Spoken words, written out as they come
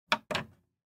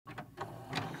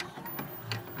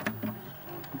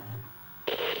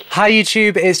Hi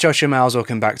YouTube, it's Joshua Miles,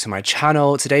 welcome back to my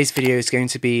channel. Today's video is going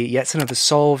to be yet another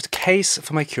solved case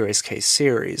for my Curious Case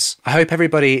series. I hope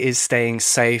everybody is staying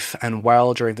safe and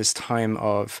well during this time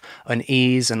of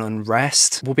unease and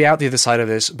unrest. We'll be out the other side of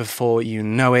this before you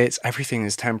know it. Everything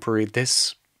is temporary.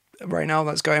 This right now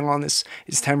that's going on is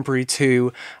temporary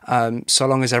too. So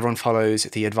long as everyone follows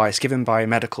the advice given by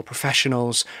medical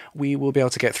professionals, we will be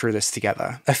able to get through this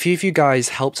together. A few of you guys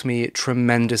helped me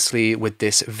tremendously with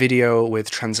this video with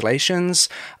translations,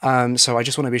 so I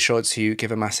just want to be sure to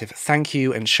give a massive thank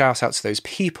you and shout out to those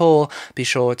people. Be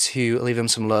sure to leave them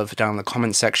some love down in the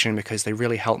comment section because they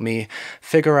really helped me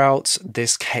figure out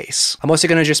this case. I'm also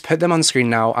going to just put them on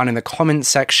screen now and in the comment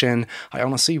section. I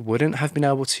honestly wouldn't have been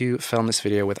able to film this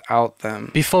video without them.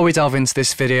 Before we delve into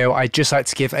this video, I'd just like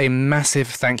to give a massive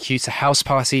thank you to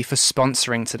Houseparty for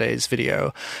sponsoring today's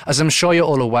video. As I'm sure you're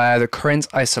all aware, the current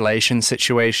isolation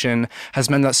situation has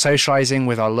meant that socializing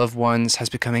with our loved ones has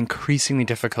become increasingly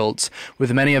difficult,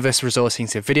 with many of us resorting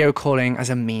to video calling as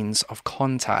a means of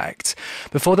contact.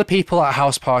 Before the people at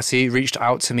Houseparty reached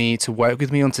out to me to work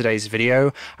with me on today's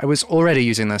video, I was already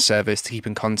using their service to keep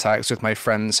in contact with my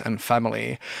friends and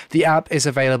family. The app is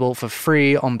available for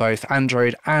free on both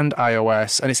Android and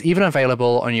iOS, and it's even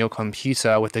available on your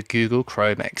computer with the Google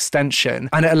Chrome extension,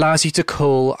 and it allows you to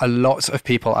call a lot of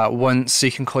people at once, so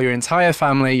you can call your entire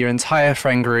family, your entire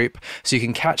friend group, so you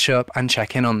can catch up and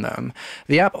check in on them.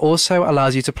 The app also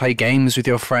allows you to play games with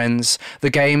your friends. The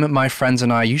game my friends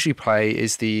and I usually play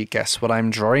is the Guess What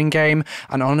I'm Drawing game,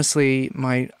 and honestly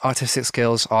my artistic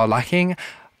skills are lacking,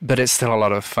 but it's still a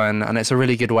lot of fun, and it's a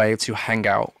really good way to hang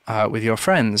out with your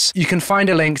friends. You can find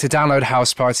a link to download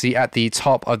Houseparty at the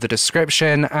top of the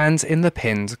description and in the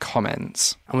pinned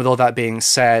comments. And with all that being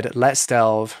said, let's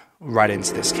delve right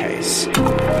into this case.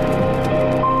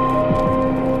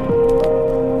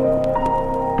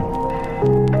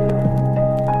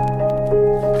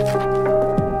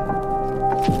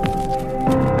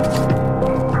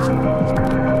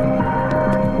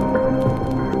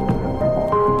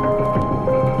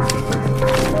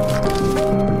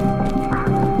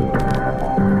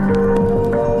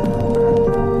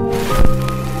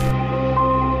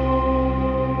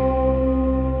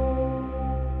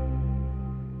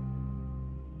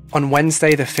 On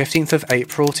Wednesday, the 15th of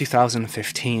April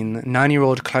 2015,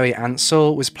 9-year-old Chloe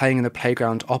Ansel was playing in the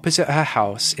playground opposite her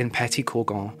house in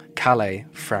Petit-Courgon, Calais,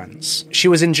 France. She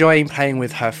was enjoying playing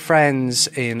with her friends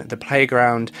in the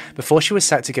playground before she was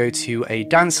set to go to a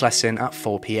dance lesson at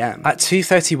 4 p.m. At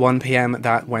 2:31 p.m.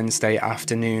 that Wednesday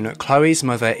afternoon, Chloe's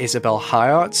mother, Isabelle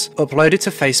Hayat, uploaded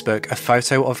to Facebook a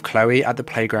photo of Chloe at the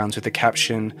playground with the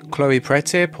caption, "Chloe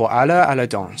prête pour aller à la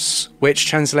danse," which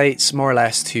translates more or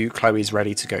less to "Chloe's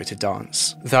ready to go to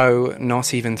dance." Though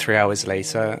not even 3 hours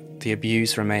later, the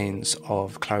abused remains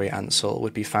of Chloe Ansel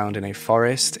would be found in a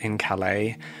forest in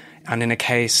Calais, and in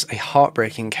a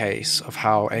heartbreaking case of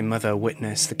how a mother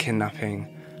witnessed the kidnapping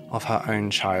of her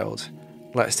own child.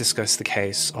 Let's discuss the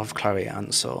case of Chloe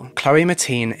Ansel. Chloe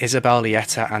Martine Isabelle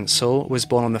Lietta Ansel was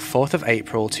born on the 4th of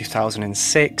April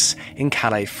 2006 in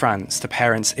Calais, France, to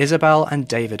parents Isabelle and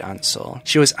David Ansel.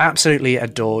 She was absolutely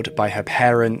adored by her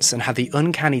parents and had the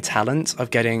uncanny talent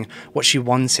of getting what she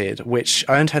wanted, which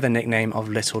earned her the nickname of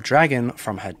Little Dragon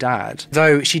from her dad.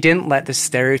 Though she didn't let the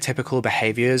stereotypical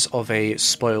behaviors of a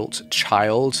spoilt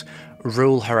child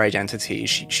rule her identity.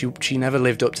 She never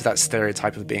lived up to that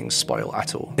stereotype of being spoiled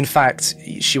at all. In fact,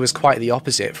 she was quite the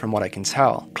opposite from what I can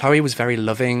tell. Chloe was very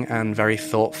loving and very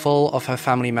thoughtful of her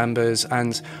family members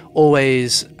and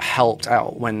always helped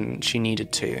out when she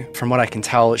needed to. From what I can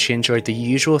tell, she enjoyed the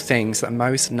usual things that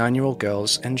most 9-year-old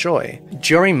girls enjoy.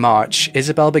 During March,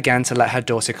 Isabelle began to let her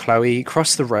daughter Chloe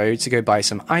cross the road to go buy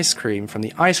some ice cream from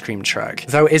the ice cream truck,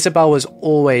 though Isabelle was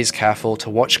always careful to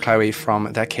watch Chloe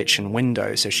from their kitchen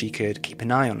window so she could keep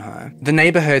an eye on her. The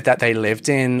neighborhood that they lived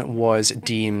in was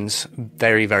deemed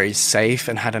very, very safe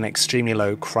and had an extremely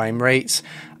low crime rate.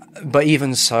 But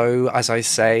even so, as I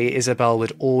say, Isabelle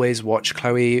would always watch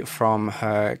Chloe from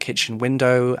her kitchen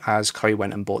window as Chloe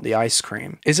went and bought the ice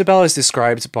cream. Isabelle is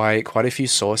described by quite a few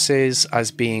sources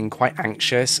as being quite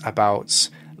anxious about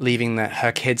leaving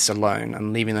her kids alone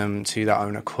and leaving them to their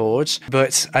own accord.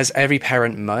 But as every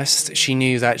parent must, she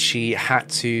knew that she had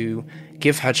to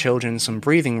give her children some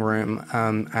breathing room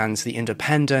and the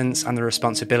independence and the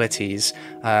responsibilities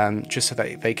just so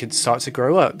that they could start to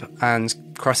grow up. And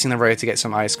crossing the road to get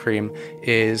some ice cream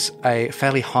is a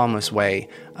fairly harmless way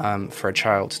for a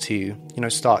child to,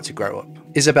 start to grow up.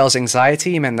 Isabel's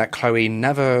anxiety meant that Chloe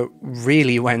never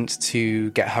really went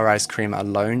to get her ice cream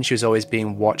alone. She was always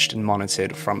being watched and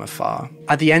monitored from afar.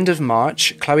 At the end of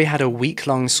March, Chloe had a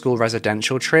week-long school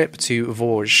residential trip to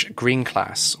Vosges Green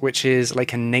Class, which is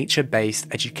like a nature-based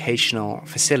educational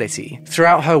facility.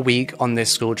 Throughout her week on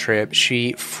this school trip,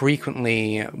 she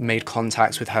frequently made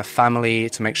contacts with her family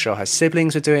to make sure her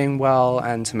siblings were doing well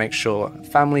and to make sure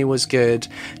family was good,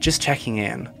 just checking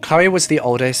in. Chloe was the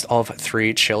oldest of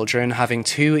 3 children, having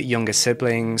 2 younger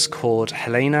siblings called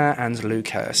Helena and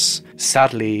Lucas.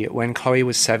 Sadly, when Chloe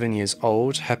was 7 years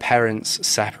old, her parents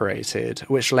separated,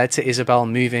 which led to Isabelle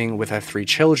moving with her 3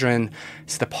 children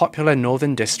to the popular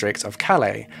northern district of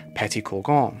Calais,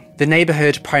 Petit-Courgon. The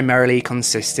neighborhood primarily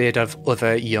consisted of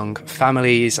other young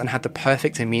families and had the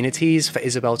perfect amenities for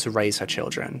Isabelle to raise her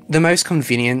children. The most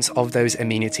convenient of those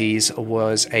amenities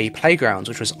was a playground,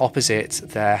 which was opposite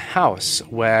their house,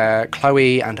 where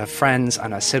Chloe and her friends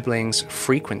and her siblings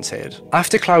frequented.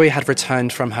 After Chloe had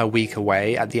returned from her week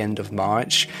away at the end of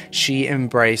March, she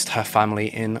embraced her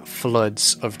family in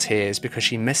floods of tears because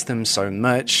she missed them so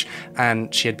much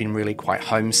and she had been really quite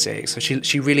homesick. So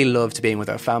she really loved being with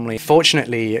her family.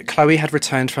 Fortunately, Chloe had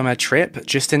returned from her trip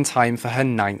just in time for her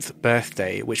 9th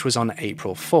birthday, which was on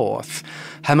April 4th.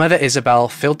 Her mother Isabelle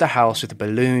filled the house with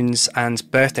balloons and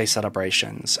birthday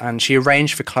celebrations, and she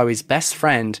arranged for Chloe's best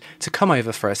friend to come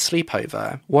over for a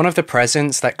sleepover. One of the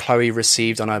presents that Chloe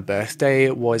received on her birthday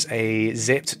was a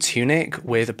zipped tunic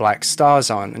with black stars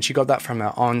on, and she got that from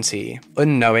her auntie.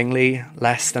 Unknowingly,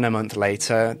 less than a month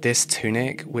later, this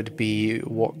tunic would be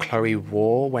what Chloe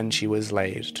wore when she was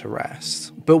laid to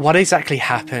rest. But what exactly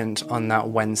happened on that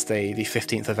Wednesday, the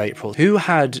 15th of April? Who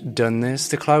had done this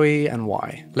to Chloe and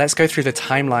why? Let's go through the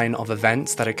timeline of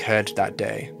events that occurred that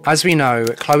day. As we know,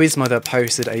 Chloe's mother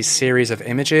posted a series of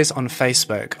images on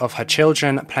Facebook of her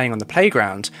children playing on the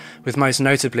playground, with most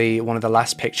notably one of the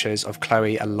last pictures of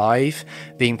Chloe alive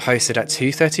being posted at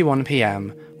 2:31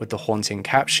 p.m. with the haunting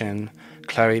caption,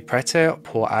 "Chloé prête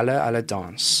pour aller à la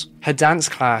danse." Her dance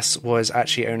class was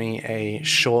actually only a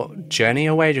short journey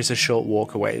away, just a short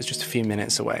walk away. It was just a few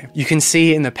minutes away. You can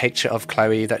see in the picture of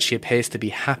Chloe that she appears to be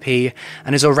happy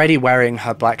and is already wearing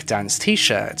her black dance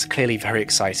t-shirt, clearly very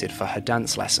excited for her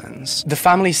dance lessons. The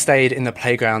family stayed in the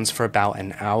playgrounds for about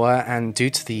an hour, and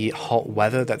due to the hot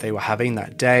weather that they were having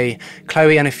that day,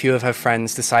 Chloe and a few of her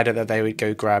friends decided that they would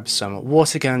go grab some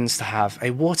water guns to have a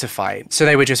water fight. So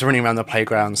they were just running around the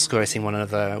playground, squirting one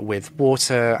another with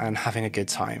water and having a good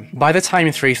time. By the time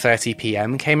 3:30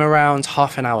 p.m. came around,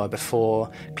 half an hour before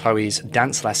Chloe's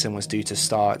dance lesson was due to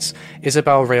start,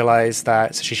 Isabelle realized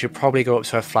that she should probably go up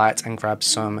to her flat and grab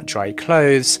some dry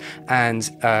clothes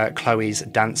and Chloe's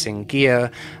dancing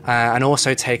gear, and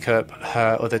also take up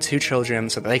her other 2 children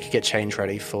so that they could get changed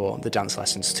ready for the dance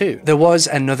lessons too. There was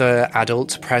another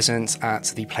adult present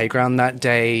at the playground that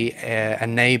day, a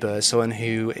neighbor, someone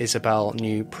who Isabelle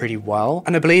knew pretty well,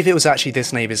 and I believe it was actually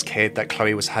this neighbor's kid that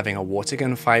Chloe was having a water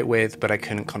gun fight with, but I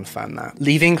couldn't confirm that.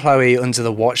 Leaving Chloe under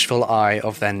the watchful eye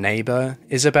of their neighbor,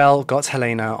 Isabelle got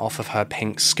Helena off of her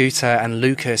pink scooter and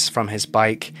Lucas from his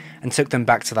bike and took them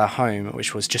back to their home,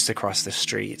 which was just across the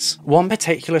street. One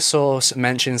particular source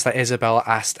mentions that Isabelle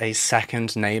asked a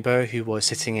second neighbor who was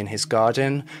sitting in his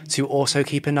garden to also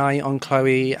keep an eye on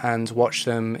Chloe and watch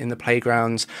them in the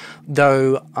playground,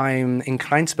 though I'm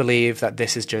inclined to believe that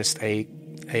this is just a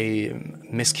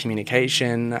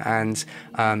miscommunication and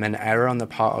an error on the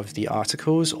part of the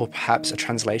articles, or perhaps a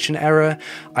translation error.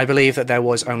 I believe that there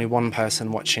was only one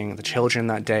person watching the children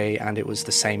that day, and it was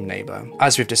the same neighbor.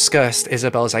 As we've discussed,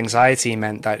 Isabelle's anxiety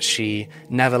meant that she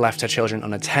never left her children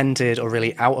unattended or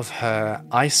really out of her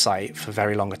eyesight for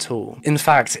very long at all. In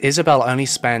fact, Isabelle only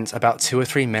spent about 2 or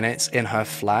 3 minutes in her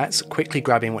flat, quickly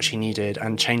grabbing what she needed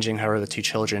and changing her other 2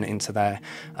 children into their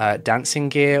dancing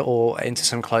gear or into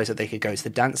some clothes that they could go to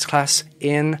the dance class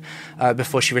in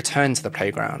before she returned to the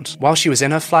playground. While she was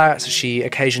in her flat, she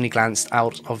occasionally glanced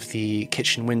out of the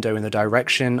kitchen window in the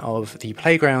direction of the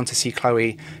playground to see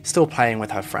Chloe still playing with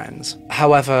her friends.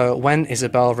 However, when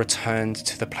Isabelle returned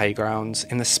to the playground,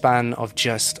 in the span of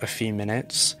just a few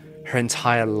minutes, her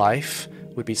entire life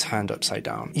would be turned upside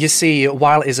down. You see,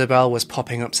 while Isabelle was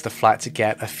popping up to the flat to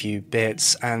get a few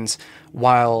bits, and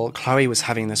while Chloe was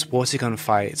having this water gun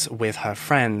fight with her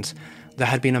friend, there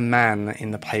had been a man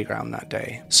in the playground that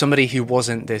day. Somebody who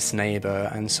wasn't this neighbor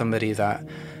and somebody that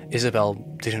Isabelle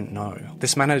didn't know.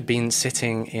 This man had been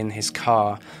sitting in his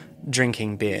car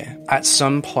drinking beer. At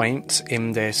some point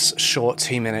in this short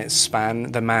 2-minute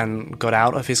span, the man got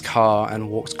out of his car and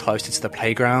walked closer to the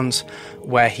playground,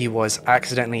 where he was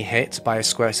accidentally hit by a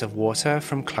squirt of water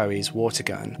from Chloe's water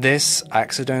gun. This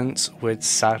accident would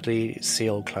sadly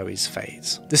seal Chloe's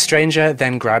fate. The stranger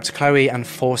then grabbed Chloe and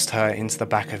forced her into the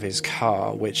back of his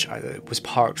car, which was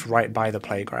parked right by the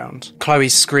playground. Chloe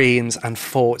screamed and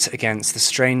fought against the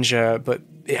stranger, but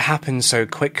it happened so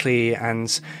quickly,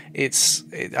 and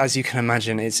as you can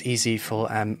imagine, it's easy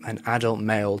for an adult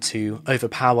male to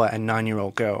overpower a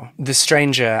 9-year-old girl. The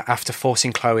stranger, after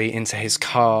forcing Chloe into his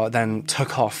car, then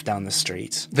took off down the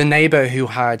street. The neighbor who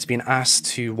had been asked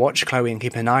to watch Chloe and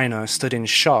keep an eye on her stood in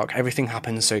shock. Everything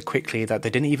happened so quickly that they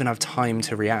didn't even have time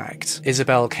to react.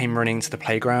 Isabel came running to the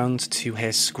playground to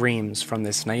hear screams from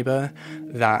this neighbor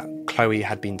that Chloe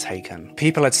had been taken.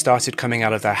 People had started coming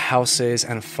out of their houses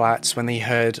and flats when they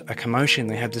heard a commotion.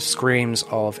 They heard the screams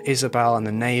of Isabel and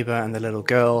the neighbor and the little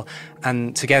girl,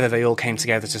 and together they all came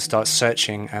together to start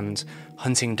searching and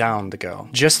hunting down the girl.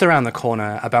 Just around the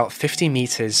corner, about 50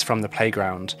 meters from the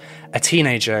playground, a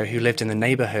teenager who lived in the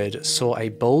neighborhood saw a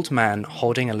bald man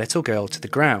holding a little girl to the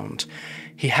ground.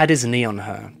 He had his knee on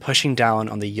her, pushing down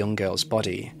on the young girl's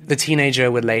body. The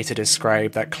teenager would later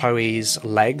describe that Chloe's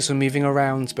legs were moving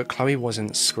around, but Chloe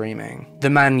wasn't screaming. The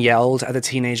man yelled at the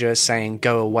teenager, saying,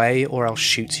 "Go away or I'll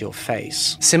shoot your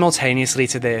face." Simultaneously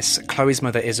to this, Chloe's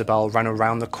mother Isabel ran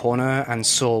around the corner and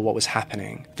saw what was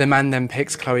happening. The man then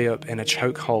picked Chloe up in a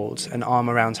chokehold, an arm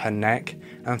around her neck,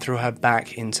 and threw her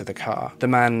back into the car. The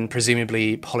man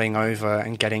presumably pulling over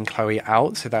and getting Chloe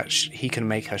out so that he can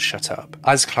make her shut up.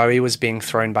 As Chloe was being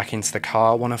thrown back into the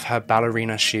car, one of her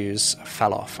ballerina shoes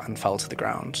fell off and fell to the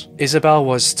ground. Isabel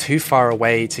was too far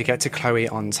away to get to Chloe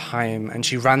on time, and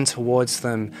she ran towards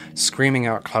them, screaming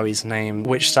out Chloe's name,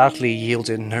 which sadly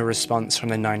yielded no response from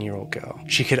the 9-year-old girl.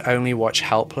 She could only watch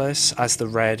helpless as the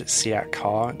red Seat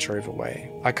car drove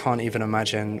away. I can't even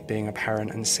imagine being a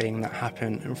parent and seeing that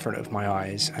happen in front of my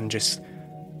eyes and just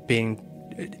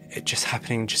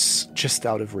happening just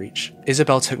out of reach.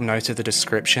 Isabel took note of the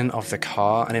description of the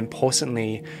car, and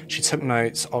importantly, she took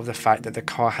note of the fact that the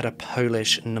car had a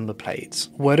Polish number plate.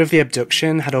 Word of the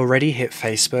abduction had already hit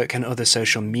Facebook and other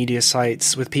social media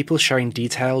sites, with people sharing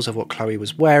details of what Chloe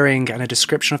was wearing and a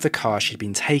description of the car she'd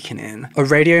been taken in. A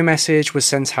radio message was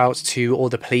sent out to all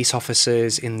the police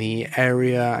officers in the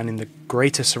area and in the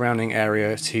greater surrounding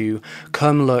area to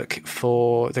come look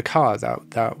for the car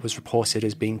that was reported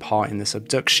as being part in this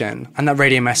abduction. And that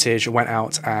radio message went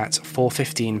out at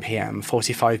 4:15 p.m,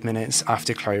 45 minutes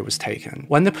after Chloe was taken.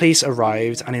 When the police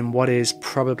arrived, and in what is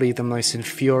probably the most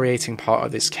infuriating part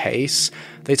of this case,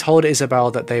 they told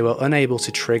Isabel that they were unable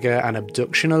to trigger an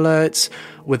abduction alert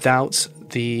without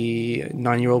the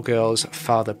 9-year-old girl's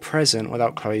father present,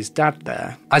 without Chloe's dad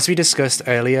there. As we discussed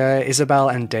earlier, Isabel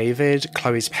and David,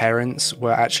 Chloe's parents,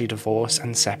 were actually divorced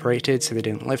and separated, so they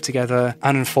didn't live together.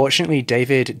 And unfortunately,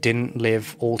 David didn't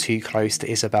live all too close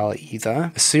to Isabel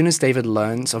either. As soon as David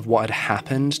learned of what had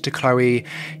happened to Chloe,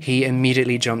 he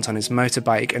immediately jumped on his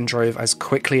motorbike and drove as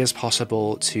quickly as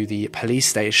possible to the police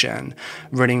station,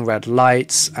 running red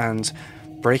lights and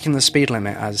breaking the speed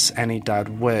limit as any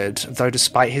dad would, though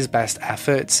despite his best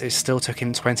efforts, it still took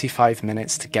him 25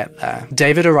 minutes to get there.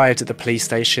 David arrived at the police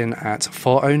station at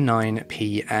 4:09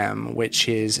 p.m, which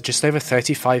is just over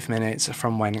 35 minutes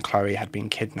from when Chloe had been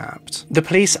kidnapped. The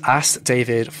police asked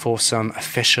David for some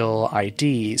official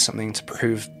ID, something to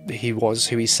prove he was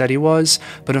who he said he was,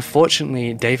 but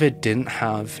unfortunately David didn't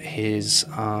have his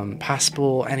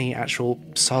passport, any actual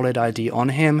solid ID on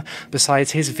him,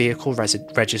 besides his vehicle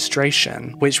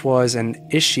registration, which was an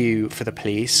issue for the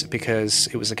police because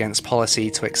it was against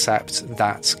policy to accept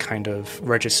that kind of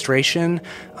registration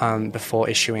before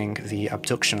issuing the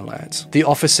abduction alert. The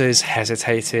officers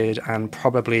hesitated, and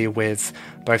probably with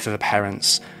both of the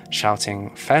parents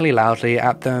shouting fairly loudly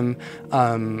at them,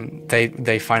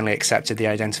 they finally accepted the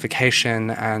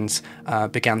identification and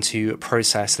began to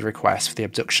process the request for the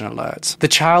abduction alert. The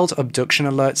child abduction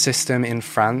alert system in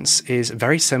France is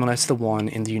very similar to the one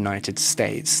in the United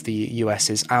States, the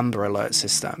US's Amber Alert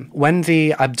system. When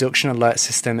the abduction alert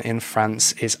system in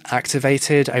France is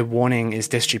activated, a warning is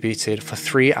distributed for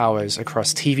 3 hours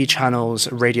across TV channels,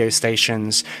 radio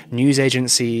stations, news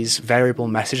agencies, variable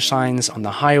message signs on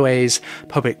the highways,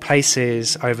 public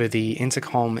places, over the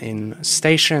intercom in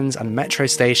stations and metro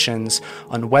stations,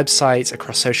 on websites,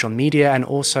 across social media, and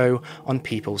also on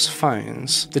people's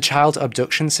phones. The child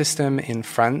abduction system in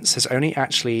France has only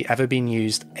actually ever been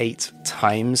used 8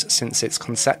 times since its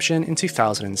conception in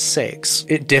 2006.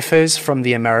 It differs from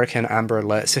the American Amber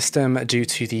Alert system due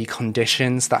to the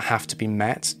conditions that have to be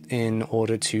met in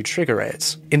order to trigger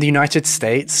it. In the United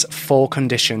States, 4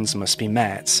 conditions must be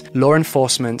met. Law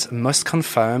enforcement must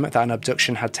confirm that an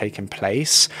abduction had taken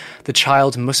place. The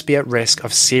child must be at risk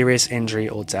of serious injury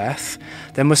or death.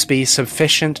 There must be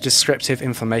sufficient descriptive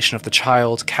information of the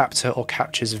child, captor or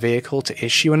capture's vehicle to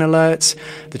issue an alert.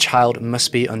 The child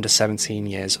must be under 17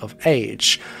 years of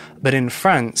age. But in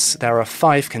France, there are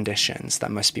 5 conditions that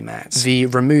must be met. The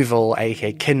removal,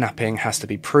 aka kidnapping, has to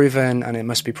be proven, and it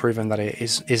must be proven that it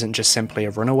isn't just simply a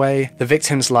runaway. The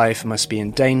victim's life must be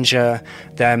in danger.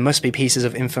 There must be pieces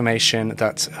of information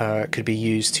that could be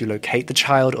used to locate the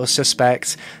child or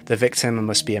suspect. The victim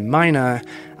must be a minor,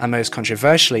 and most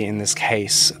controversially in this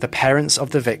case, the parents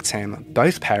of the victim,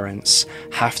 both parents,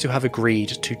 have to have agreed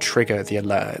to trigger the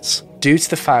alert. Due to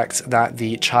the fact that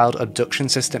the child abduction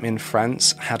system in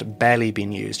France had barely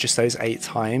been used, just those 8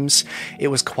 times, it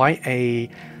was quite a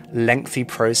lengthy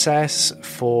process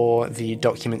for the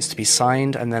documents to be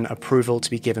signed and then approval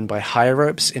to be given by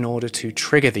higher-ups in order to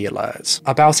trigger the alert.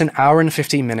 About an hour and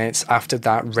 15 minutes after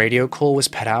that radio call was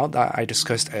put out that I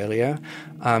discussed earlier,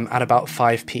 at about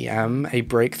 5 p.m, a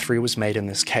breakthrough was made in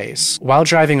this case. While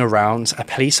driving around, a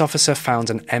police officer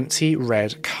found an empty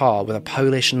red car with a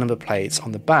Polish number plate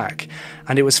on the back,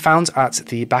 and it was found at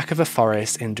the back of a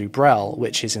forest in Dubreuil,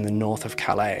 which is in the north of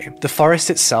Calais. The forest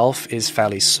itself is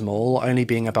fairly small, only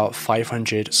being about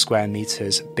 500 square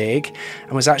meters big,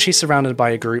 and was actually surrounded by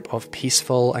a group of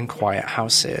peaceful and quiet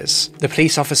houses. The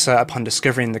police officer, upon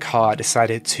discovering the car,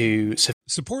 decided to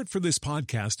Support for this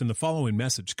podcast and the following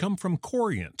message come from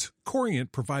Corient.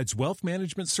 Corient provides wealth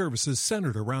management services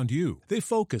centered around you. They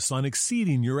focus on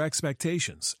exceeding your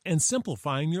expectations and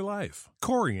simplifying your life.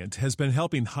 Corient has been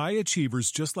helping high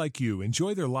achievers just like you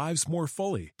enjoy their lives more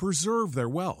fully, preserve their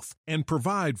wealth, and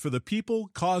provide for the people,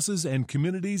 causes, and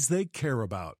communities they care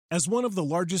about. As one of the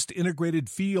largest integrated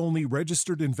fee-only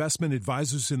registered investment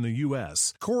advisors in the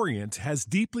U.S., Corient has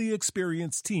deeply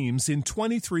experienced teams in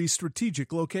 23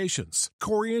 strategic locations.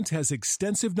 Corient has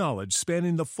extensive knowledge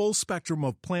spanning the full spectrum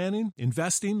of planning,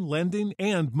 investing, lending,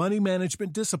 and money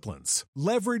management disciplines.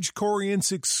 Leverage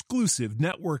Corient's exclusive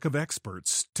network of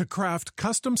experts to craft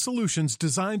custom solutions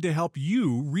designed to help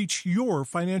you reach your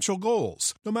financial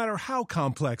goals, no matter how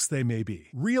complex they may be.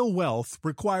 Real wealth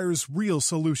requires real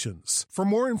solutions. For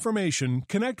more information,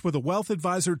 connect with a wealth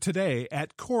advisor today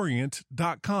at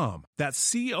Corient.com.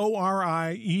 That's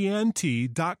Corient.com.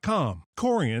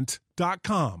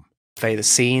 Corient.com. The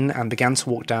scene and began to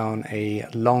walk down a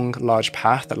long, large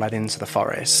path that led into the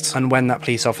forest. And when that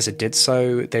police officer did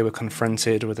so, they were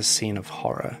confronted with a scene of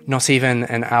horror. Not even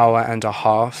an hour and a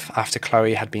half after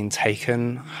Chloe had been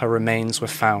taken, her remains were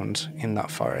found in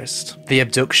that forest. The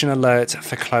abduction alert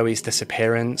for Chloe's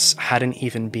disappearance hadn't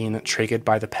even been triggered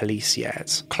by the police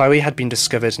yet. Chloe had been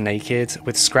discovered naked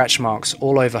with scratch marks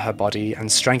all over her body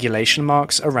and strangulation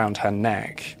marks around her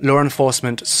neck. Law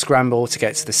enforcement scrambled to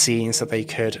get to the scene so that they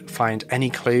could find any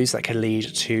clues that could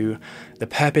lead to the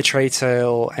perpetrator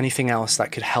or anything else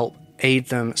that could help aid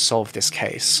them solve this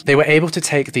case. They were able to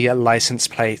take the license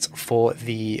plate for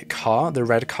the car, the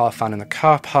red car found in the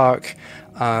car park,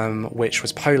 which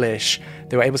was Polish.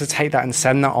 They were able to take that and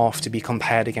send that off to be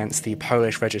compared against the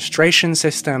Polish registration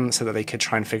system so that they could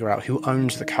try and figure out who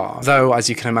owned the car. Though, as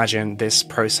you can imagine, this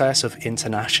process of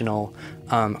international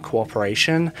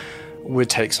cooperation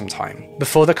would take some time.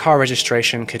 Before the car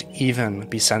registration could even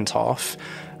be sent off,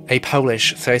 a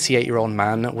Polish 38-year-old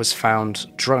man was found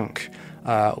drunk,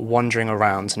 wandering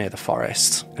around near the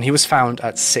forest, and he was found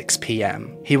at 6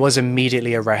 p.m. He was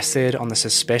immediately arrested on the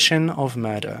suspicion of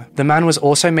murder. The man was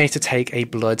also made to take a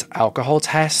blood alcohol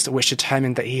test, which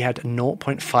determined that he had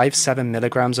 0.57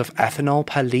 milligrams of ethanol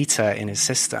per litre in his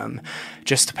system.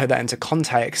 Just to put that into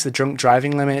context, the drunk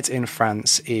driving limit in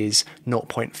France is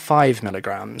 0.5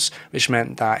 milligrams, which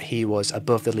meant that he was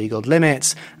above the legal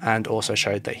limit and also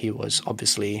showed that he was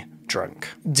obviously drunk.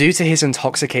 Due to his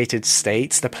intoxicated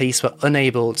state, the police were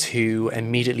unable to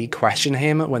immediately question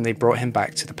him when they brought him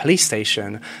back to the police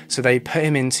station, so they put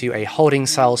him into a holding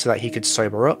cell so that he could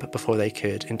sober up before they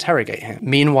could interrogate him.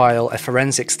 Meanwhile, a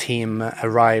forensics team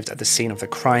arrived at the scene of the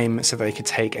crime so they could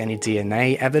take any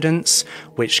DNA evidence,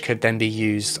 which could then be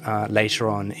used later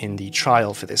on in the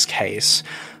trial for this case.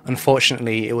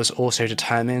 Unfortunately, it was also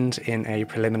determined in a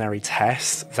preliminary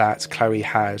test that Chloe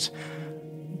had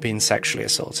been sexually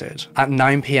assaulted. At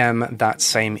 9 p.m. that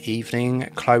same evening,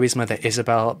 Chloe's mother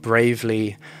Isabel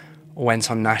bravely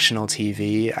went on national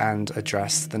TV and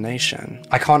addressed the nation.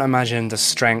 I can't imagine the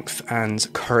strength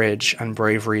and courage and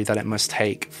bravery that it must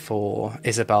take for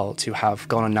Isabel to have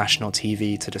gone on national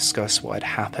TV to discuss what had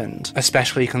happened,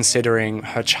 especially considering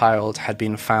her child had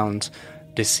been found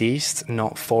deceased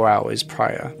not 4 hours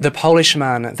prior. The Polish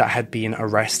man that had been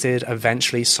arrested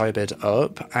eventually sobered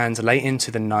up, and late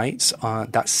into the night,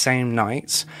 that same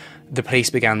night, the police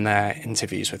began their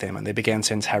interviews with him and they began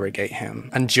to interrogate him.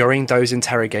 And during those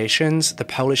interrogations, the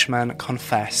Polish man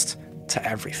confessed to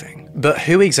everything. But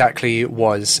who exactly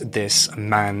was this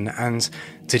man? And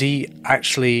did he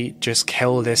actually just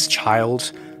kill this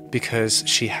child because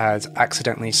she had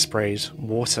accidentally sprayed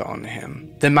water on him?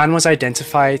 The man was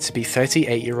identified to be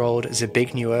 38-year-old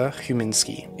Zbigniew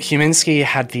Huminski. Huminski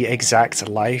had the exact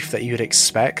life that you would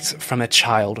expect from a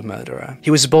child murderer. He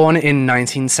was born in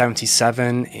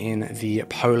 1977 in the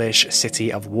Polish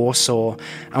city of Warsaw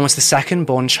and was the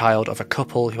second-born child of a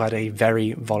couple who had a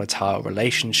very volatile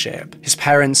relationship. His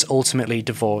parents ultimately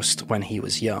divorced when he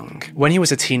was young. When he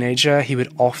was a teenager, he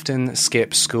would often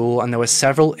skip school, and there were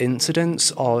several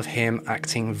incidents of him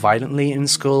acting violently in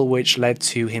school, which led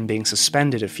to him being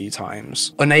suspended a few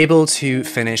times. Unable to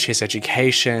finish his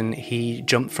education, he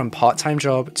jumped from part-time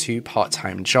job to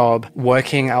part-time job,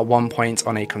 working at one point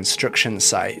on a construction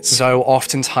site, though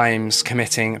oftentimes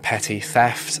committing petty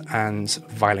theft and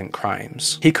violent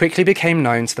crimes. He quickly became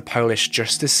known to the Polish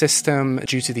justice system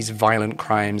due to these violent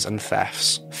crimes and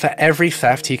thefts. For every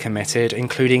theft he committed,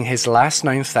 including his last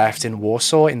known theft in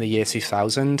Warsaw in the year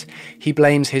 2000, he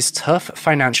blamed his tough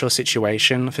financial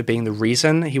situation for being the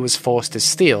reason he was forced to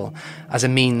steal as a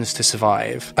means to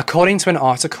survive. According to an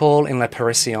article in Le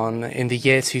Parisien, in the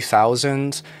year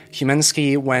 2000,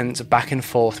 Huminski went back and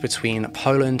forth between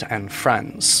Poland and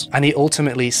France, and he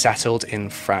ultimately settled in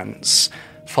France.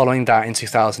 Following that, in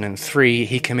 2003,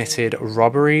 he committed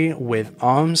robbery with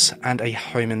arms and a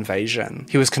home invasion.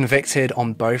 He was convicted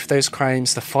on both those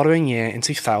crimes the following year in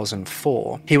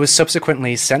 2004. He was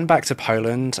subsequently sent back to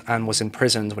Poland and was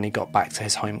imprisoned when he got back to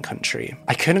his home country.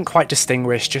 I couldn't quite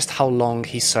distinguish just how long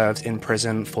he served in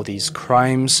prison for these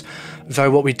crimes,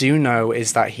 though what we do know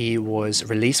is that he was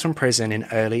released from prison in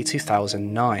early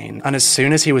 2009, and as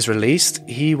soon as he was released,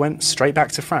 he went straight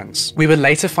back to France. We would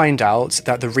later find out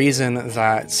that the reason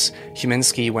that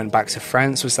Huminski went back to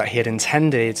France was that he had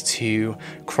intended to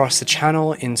cross the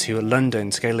Channel into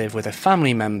London to go live with a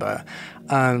family member.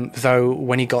 Though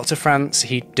when he got to France,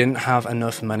 he didn't have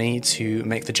enough money to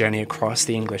make the journey across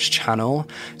the English Channel,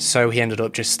 so he ended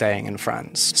up just staying in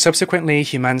France. Subsequently,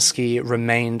 Huminski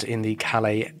remained in the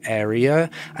Calais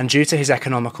area, and due to his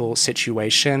economical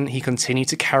situation, he continued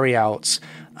to carry out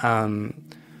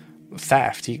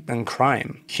theft and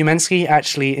crime. Huminski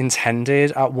actually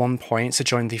intended at one point to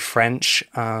join the French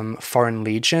Foreign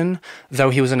Legion, though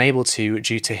he was unable to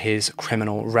due to his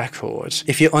criminal record.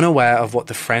 If you're unaware of what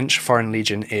the French Foreign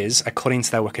Legion is, according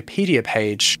to their Wikipedia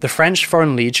page, the French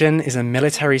Foreign Legion is a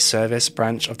military service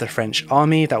branch of the French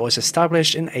army that was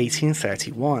established in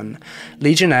 1831.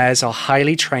 Legionnaires are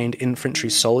highly trained infantry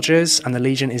soldiers, and the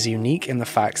Legion is unique in the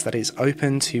fact that it is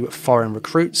open to foreign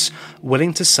recruits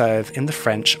willing to serve in the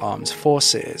French armed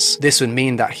forces. This would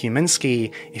mean that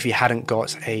Huminski, if he hadn't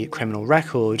got a criminal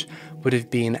record, would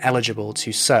have been eligible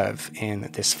to serve in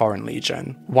this Foreign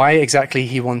Legion. Why exactly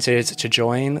he wanted to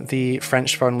join the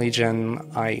French Foreign Legion,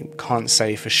 I can't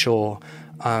say for sure.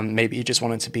 Maybe he just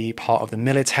wanted to be part of the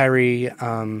military,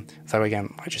 though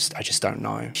again, I just don't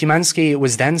know. Huminski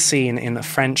was then seen in a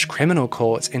French criminal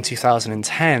court in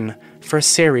 2010 for a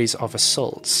series of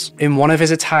assaults. In one of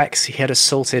his attacks, he had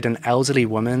assaulted an elderly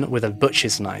woman with a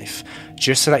butcher's knife,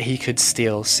 just so that he could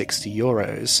steal 60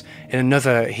 euros. In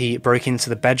another, he broke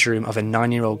into the bedroom of a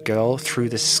 9-year-old girl through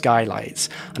the skylight,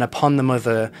 and upon the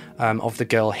mother of the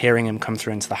girl hearing him come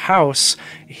through into the house,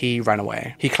 he ran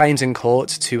away. He claims in court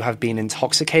to have been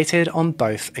intoxicated on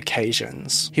both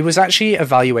occasions. He was actually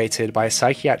evaluated by a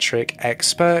psychiatric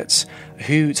expert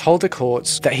who told the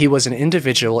court that he was an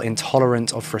individual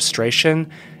intolerant of frustration,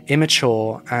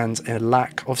 immature, and a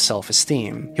lack of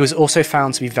self-esteem. He was also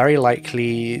found to be very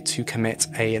likely to commit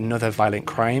another violent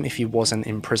crime if he wasn't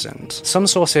imprisoned. Some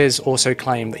sources also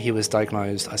claim that he was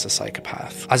diagnosed as a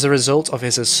psychopath. As a result of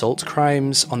his assault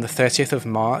crimes, on the 30th of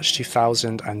March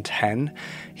 2010,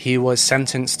 he was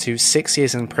sentenced to 6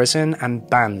 years in prison and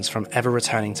banned from ever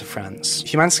returning to France.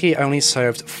 Humanski only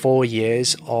served 4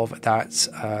 years of that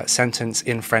sentence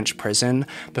in French prison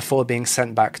before being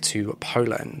sent back to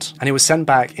Poland, and he was sent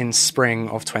back in spring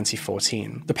of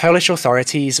 2014. The Polish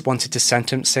authorities wanted to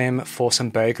sentence him for some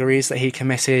burglaries that he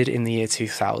committed in the year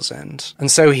 2000,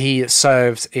 and so he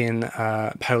served in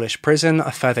Polish prison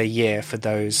a further year for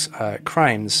those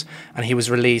crimes, and he was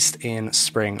released in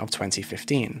spring of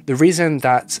 2015. The reason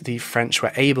that the French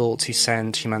were able to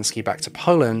send Humanski back to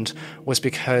Poland was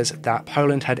because that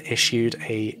Poland had issued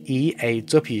a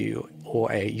EAW, or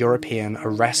a European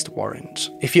arrest warrant.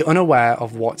 If you're unaware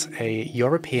of what a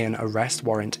European arrest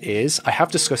warrant is, I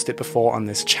have discussed it before on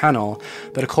this channel,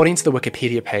 but according to the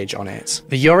Wikipedia page on it,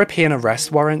 the European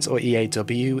arrest warrant, or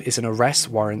EAW, is an arrest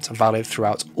warrant valid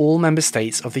throughout all member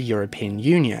states of the European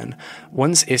Union.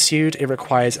 Once issued, it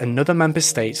requires another member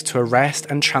state to arrest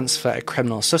and transfer a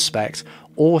criminal suspect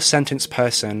or sentenced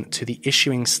person to the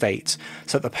issuing state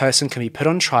so that the person can be put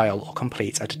on trial or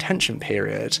complete a detention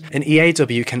period. An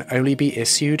EAW can only be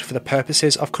issued for the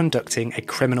purposes of conducting a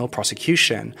criminal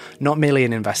prosecution, not merely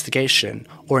an investigation,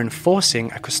 or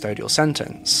enforcing a custodial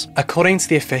sentence. According to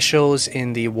the officials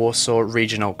in the Warsaw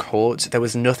Regional Court, there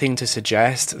was nothing to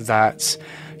suggest that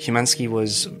Humanski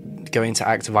was going to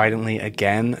act violently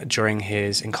again during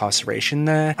his incarceration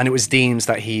there, and it was deemed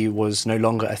that he was no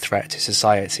longer a threat to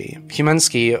society.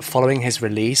 Humanski, following his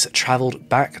release, travelled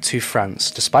back to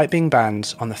France despite being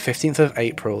banned on the 15th of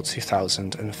April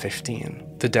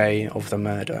 2015, the day of the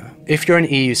murder. If you're an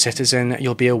EU citizen,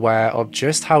 you'll be aware of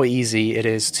just how easy it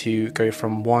is to go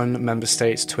from one member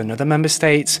state to another member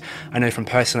state. I know from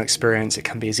personal experience it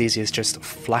can be as easy as just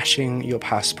flashing your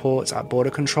passport at border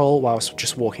control whilst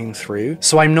just walking through.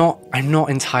 So I'm not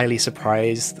entirely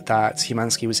surprised that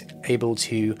Humanski was able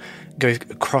to go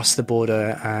across the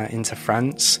border into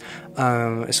France.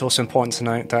 It's also important to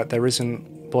note that there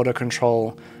isn't border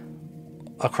control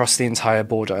across the entire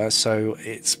border, so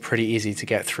it's pretty easy to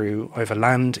get through over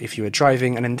land if you were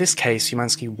driving, and in this case,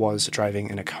 Humanski was driving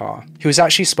in a car. He was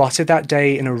actually spotted that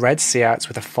day in a red Seat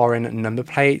with a foreign number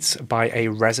plate by a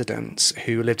resident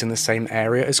who lived in the same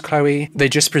area as Chloe. They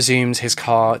just presumed his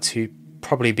car to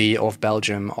probably be of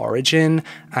Belgium origin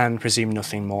and presume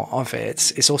nothing more of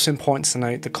it. It's also important to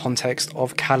note the context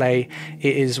of Calais.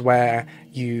 It is where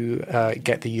you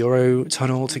get the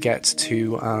Eurotunnel to get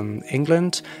to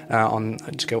England,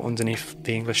 to go underneath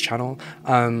the English Channel.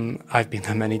 I've been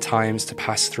there many times to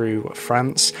pass through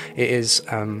France. It is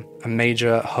a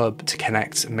major hub to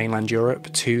connect mainland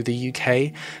Europe to the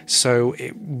UK, so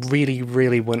it really,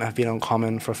 really wouldn't have been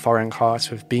uncommon for a foreign car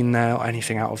to have been there or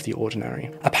anything out of the ordinary.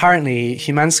 Apparently,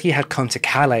 Humanski had come to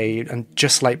Calais, and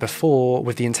just like before,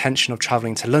 with the intention of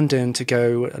travelling to London to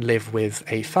go live with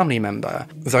a family member,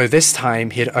 though this time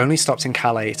he had only stopped in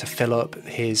Calais to fill up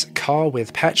his car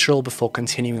with petrol before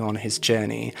continuing on his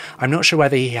journey. I'm not sure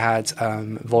whether he had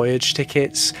voyage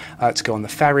tickets to go on the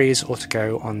ferries or to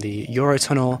go on the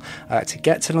Eurotunnel to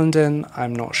get to London.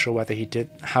 I'm not sure whether he did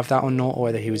have that or not, or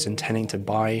whether he was intending to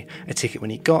buy a ticket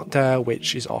when he got there,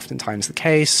 which is oftentimes the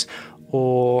case,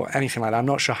 or anything like that. I'm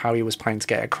not sure how he was planning to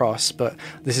get across, but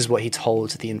this is what he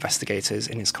told the investigators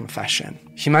in his confession.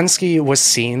 Humanski was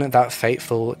seen that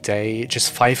fateful day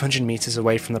just 500 meters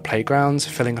away from the playground,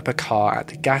 filling up a car at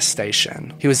the gas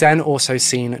station. He was then also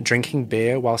seen drinking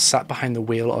beer while sat behind the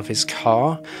wheel of his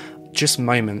car, just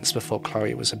moments before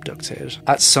Chloe was abducted.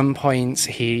 At some point,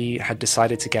 he had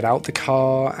decided to get out the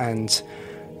car and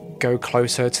go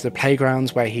closer to the playground,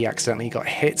 where he accidentally got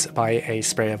hit by a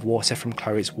spray of water from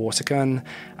Chloe's water gun,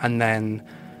 and then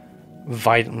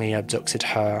violently abducted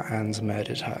her and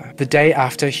murdered her. The day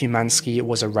after Humanski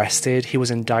was arrested, he was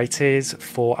indicted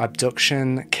for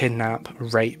abduction, kidnap,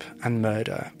 rape, and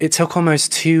murder. It took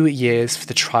almost 2 years for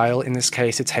the trial in this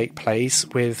case to take place,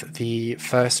 with the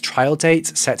first trial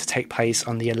date set to take place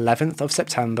on the 11th of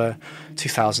September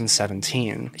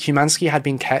 2017. Humanski had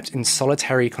been kept in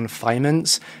solitary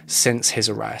confinement since his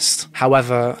arrest.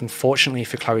 However, unfortunately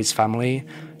for Chloe's family,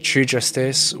 true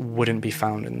justice wouldn't be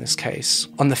found in this case.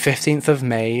 On the 15th of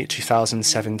May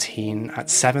 2017 at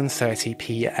 7:30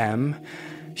 p.m,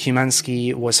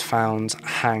 Humanski was found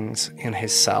hanged in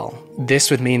his cell. This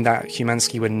would mean that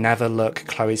Humanski would never look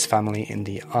Chloe's family in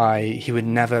the eye. He would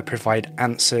never provide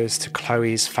answers to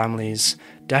Chloe's family's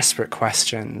desperate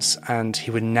questions, and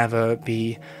he would never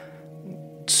be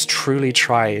truly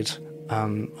tried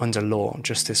under law.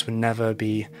 Justice would never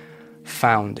be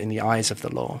found in the eyes of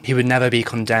the law. He would never be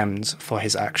condemned for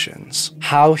his actions.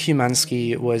 How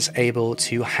Humanski was able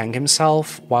to hang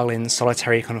himself while in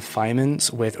solitary confinement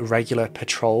with regular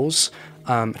patrols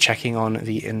checking on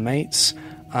the inmates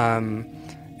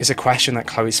is a question that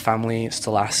Chloe's family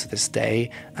still asks to this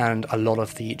day, and a lot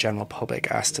of the general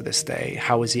public asks to this day.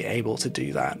 How was he able to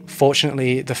do that?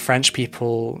 Fortunately, the French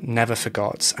people never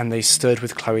forgot, and they stood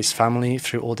with Chloe's family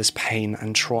through all this pain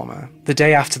and trauma. The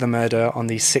day after the murder, on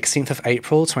the 16th of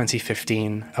April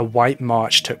 2015, a white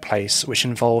march took place, which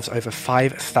involved over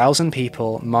 5,000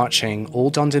 people marching, all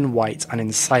donned in white and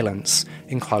in silence,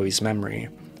 in Chloe's memory.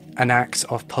 An act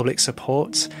of public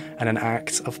support and an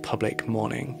act of public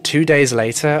mourning. 2 days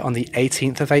later, on the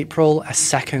 18th of April, a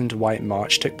second white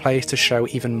march took place to show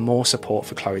even more support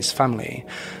for Chloe's family.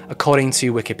 According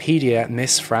to Wikipedia,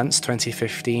 Miss France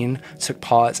 2015 took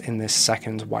part in this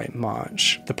second white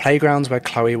march. The playground where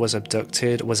Chloe was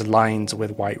abducted was lined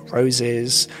with white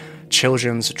roses,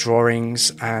 children's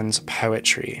drawings, and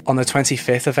poetry. On the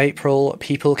 25th of April,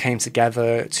 people came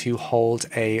together to hold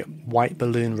a white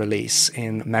balloon release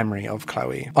in memory of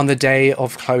Chloe. On the day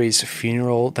of Chloe's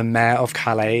funeral, the mayor of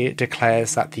Calais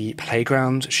declares that the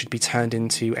playground should be turned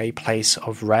into a place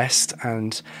of rest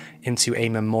and into a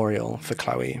memorial for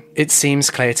Chloe. It seems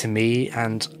clear to me,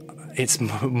 and it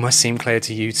must seem clear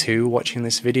to you too, watching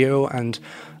this video and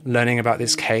learning about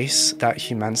this case, that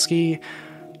Humansky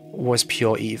was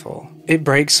pure evil. It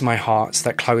breaks my heart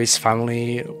that Chloe's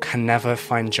family can never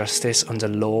find justice under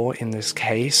law in this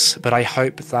case, but I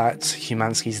hope that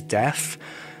Humansky's death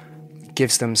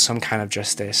gives them some kind of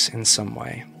justice in some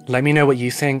way. Let me know what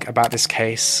you think about this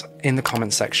case in the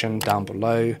comment section down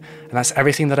below, and that's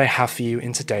everything that I have for you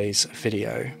in today's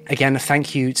video. Again,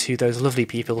 thank you to those lovely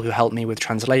people who helped me with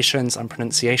translations and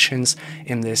pronunciations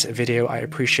in this video. I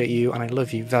appreciate you and I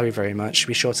love you very, very much.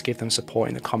 Be sure to give them support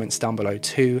in the comments down below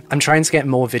too. I'm trying to get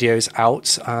more videos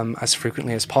out as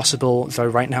frequently as possible, though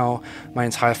right now my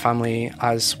entire family,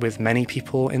 as with many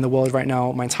people in the world right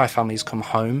now, my entire family's come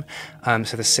home.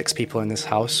 So there's 6 people in this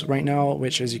house right now,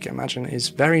 which, as you can imagine, is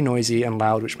very noisy and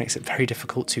loud, which makes it very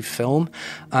difficult to film,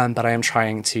 but I am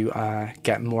trying to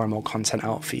get more and more content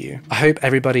out for you. I hope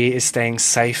everybody is staying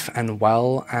safe and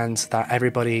well, and that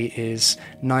everybody is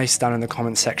nice down in the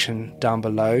comment section down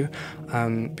below,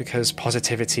 because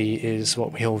positivity is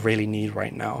what we all really need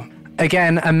right now.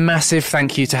 Again, a massive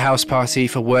thank you to House Party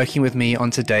for working with me on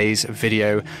today's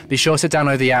video. Be sure to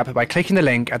download the app by clicking the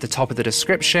link at the top of the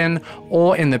description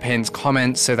or in the pinned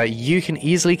comment so that you can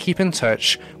easily keep in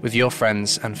touch with your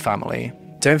friends and family.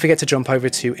 Don't forget to jump over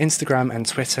to Instagram and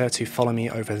Twitter to follow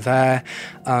me over there.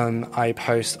 I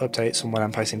post updates on when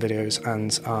I'm posting videos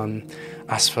and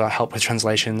ask for help with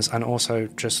translations, and also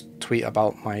just tweet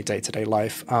about my day-to-day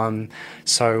life.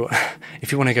 So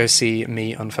if you want to go see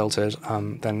me unfiltered,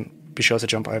 then be sure to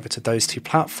jump over to those 2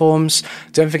 platforms.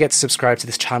 Don't forget to subscribe to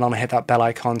this channel and hit that bell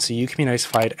icon so you can be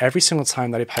notified every single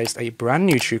time that I post a brand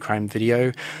new true crime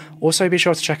video. Also, be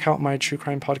sure to check out my true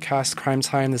crime podcast, Crime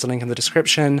Time. There's a link in the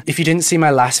description. If you didn't see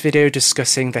my last video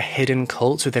discussing the hidden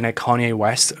cult within a Kanye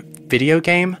West video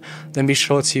game, then be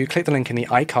sure to click the link in the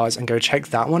iCards and go check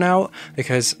that one out,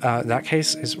 because that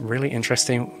case is really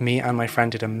interesting. Me and my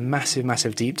friend did a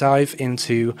massive deep dive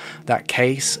into that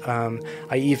case.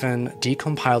 I even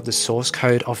decompiled the source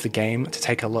code of the game to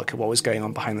take a look at what was going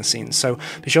on behind the scenes. So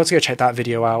be sure to go check that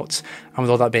video out. And with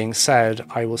all that being said,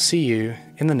 I will see you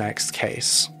in the next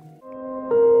case.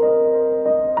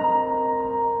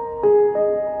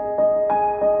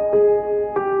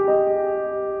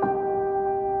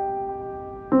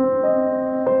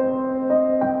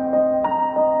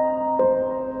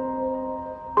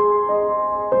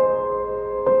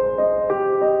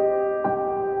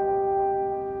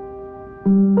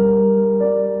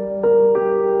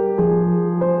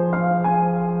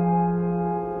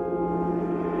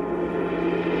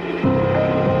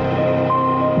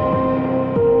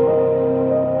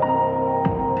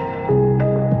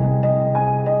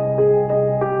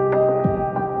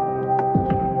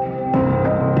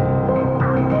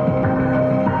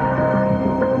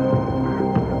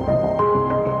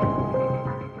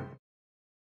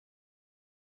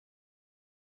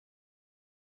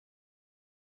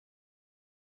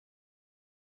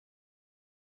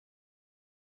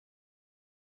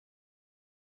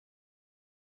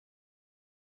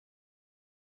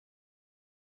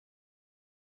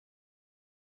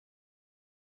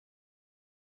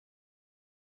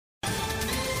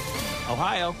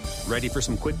 Ohio, ready for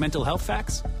some quick mental health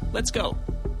facts? Let's go.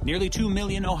 Nearly 2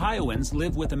 million Ohioans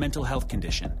live with a mental health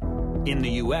condition. In the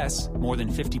U.S., more than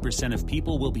 50% of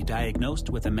people will be diagnosed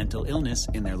with a mental illness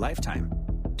in their lifetime.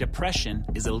 Depression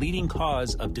is a leading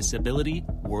cause of disability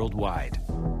worldwide.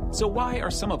 So why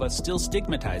are some of us still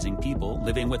stigmatizing people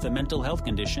living with a mental health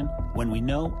condition when we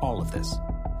know all of this?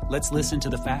 Let's listen to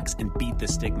the facts and beat the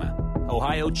stigma.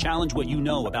 Ohio, challenge what you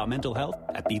know about mental health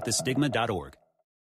at beatthestigma.org.